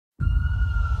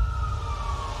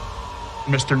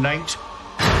Mr. Knight?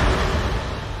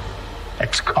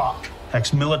 Ex-cop,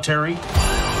 ex-military.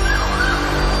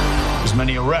 As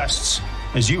many arrests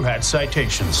as you had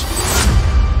citations.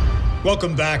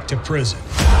 Welcome back to prison.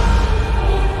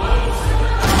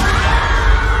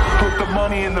 Put the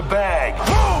money in the bag.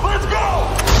 Move, let's go!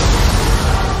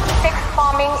 6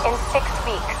 bombing in 6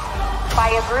 weeks by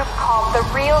a group called the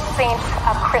Real Saints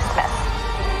of Christmas.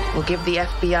 We'll give the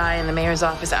FBI and the mayor's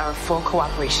office our full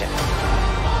cooperation.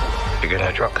 You're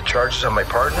gonna drop the charges on my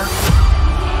partner?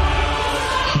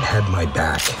 He had my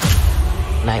back.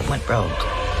 Knight went rogue.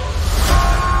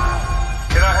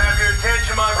 Can I have your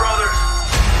attention, my brothers?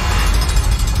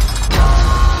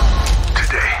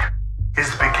 Today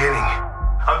is the beginning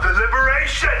of the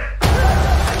liberation!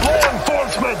 Law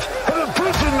enforcement have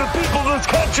imprisoned the people of this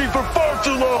country for far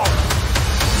too long!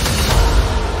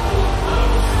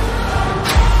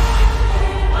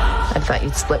 I thought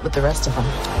you'd split with the rest of them.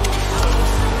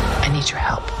 I need your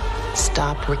help.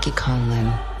 Stop Ricky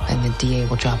Conlon, and the DA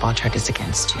will drop all charges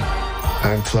against you.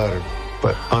 I'm flattered,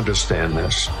 but understand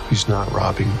this. He's not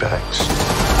robbing banks.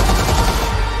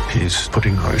 He's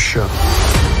putting on a show.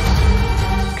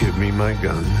 Give me my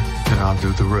gun, and I'll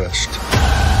do the rest.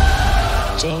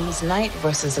 James Knight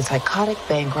versus a psychotic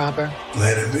bank robber.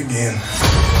 Let it begin.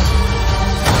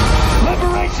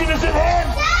 Liberation is at hand!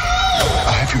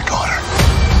 I have your daughter.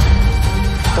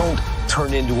 Don't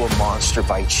turn into a monster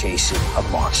by chasing a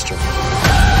monster.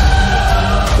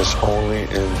 This only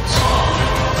ends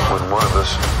when one of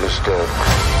us is dead.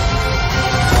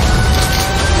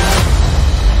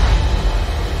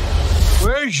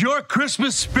 Where's your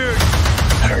Christmas spirit?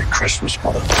 Merry Christmas,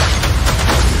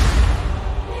 motherfucker.